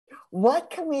What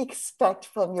can we expect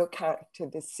from your character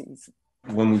this season?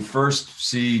 When we first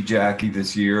see Jackie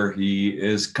this year, he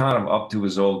is kind of up to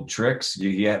his old tricks.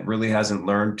 Really hasn't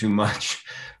learned too much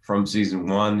from season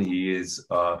one. He is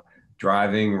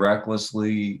driving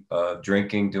recklessly,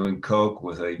 drinking, doing coke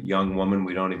with a young woman.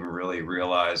 We don't even really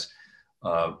realize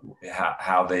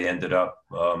how they ended up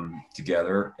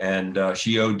together, and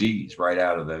she ODs right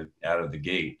out of the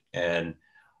gate, and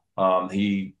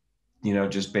he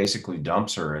just basically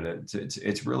dumps her, and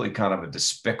it's really kind of a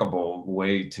despicable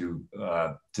way to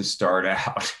start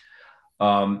out.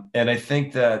 And I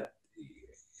think that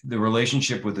the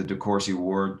relationship with the DeCourcy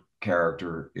Ward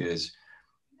character is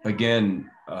again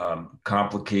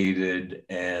complicated,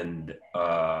 and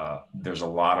there's a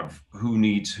lot of who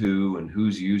needs who and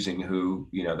who's using who,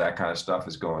 that kind of stuff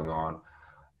is going on.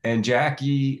 And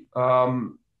Jackie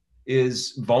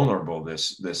is vulnerable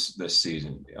this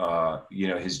season.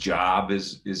 His job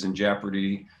is in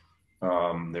jeopardy.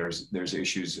 There's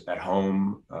issues at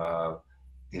home.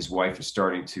 His wife is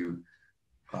starting to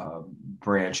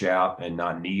branch out and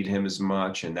not need him as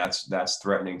much, and that's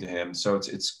threatening to him. So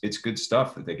it's good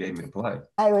stuff that they gave me to play.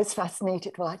 I was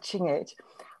fascinated watching it.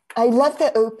 I love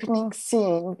the opening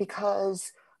scene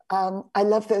because I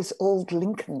love those old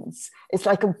Lincolns. It's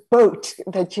like a boat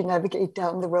that you navigate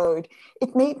down the road.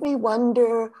 It made me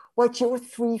wonder what your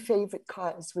three favorite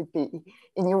cars would be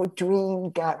in your dream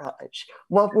garage.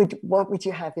 What would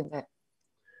you have in there?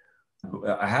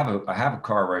 I have a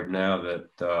car right now that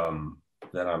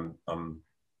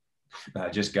I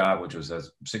just got, which was a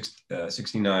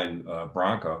 69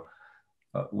 Bronco,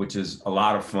 which is a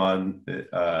lot of fun.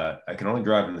 I can only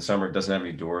drive in the summer. It doesn't have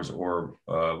any doors or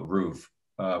roof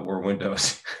or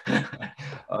windows.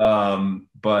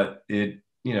 But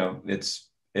it's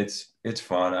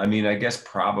fun. I mean, I guess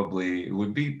probably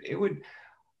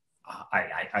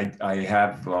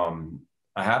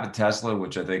I have a Tesla,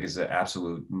 which I think is an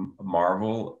absolute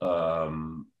marvel.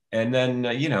 And then,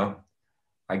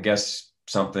 I guess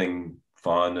something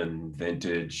fun and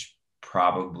vintage,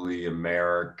 probably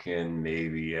American,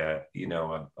 maybe,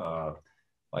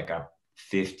 like a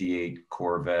 58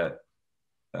 Corvette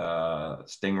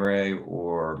Stingray,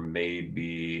 or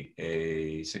maybe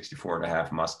a 64 and a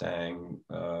half Mustang.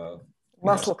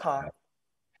 Muscle car.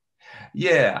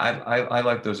 Yeah, I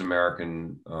like those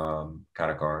American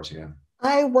kind of cars, yeah.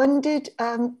 I wondered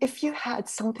if you had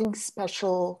something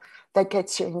special that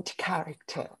gets you into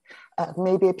character,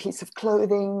 maybe a piece of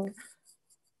clothing.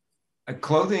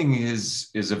 Clothing is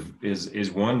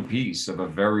one piece of a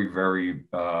very, very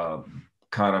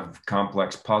kind of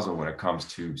complex puzzle when it comes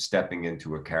to stepping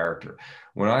into a character.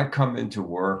 When I come into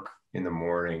work in the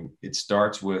morning, it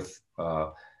starts with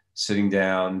sitting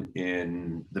down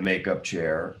in the makeup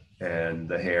chair and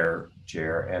the hair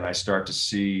chair, and I start to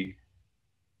see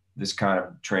this kind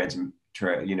of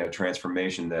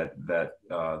transformation that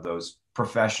those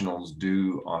professionals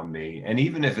do on me. And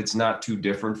even if it's not too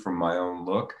different from my own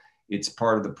look, it's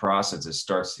part of the process that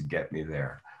starts to get me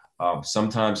there.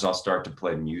 Sometimes I'll start to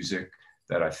play music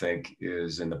that I think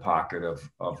is in the pocket of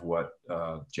what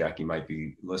Jackie might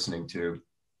be listening to.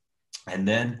 And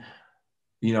then,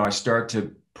 I start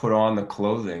to put on the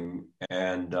clothing,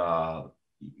 and, for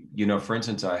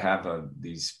instance, I have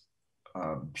these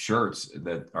shirts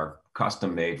that are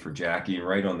custom made for Jackie, and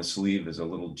right on the sleeve is a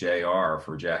little JR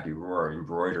for Jackie Rohr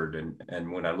embroidered.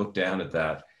 And when I look down at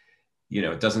that,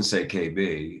 it doesn't say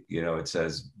KB, it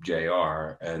says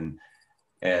JR. And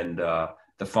the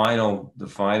final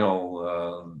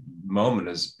moment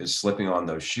is slipping on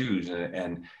those shoes.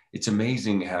 And it's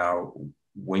amazing how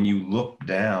when you look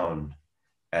down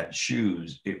at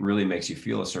shoes, it really makes you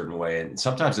feel a certain way. And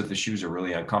sometimes if the shoes are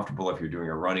really uncomfortable, if you're doing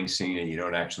a running scene and you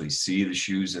don't actually see the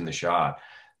shoes in the shot,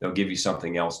 they'll give you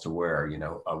something else to wear.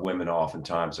 Women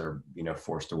oftentimes are,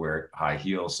 forced to wear high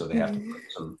heels, so they have to put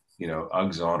some,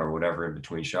 Uggs on or whatever in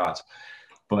between shots.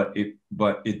 But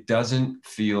it doesn't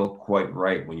feel quite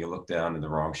right when you look down and the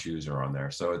wrong shoes are on there.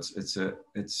 So it's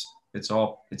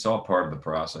all part of the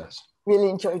process. Really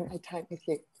enjoyed my time with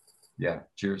you. Yeah.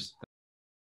 Cheers.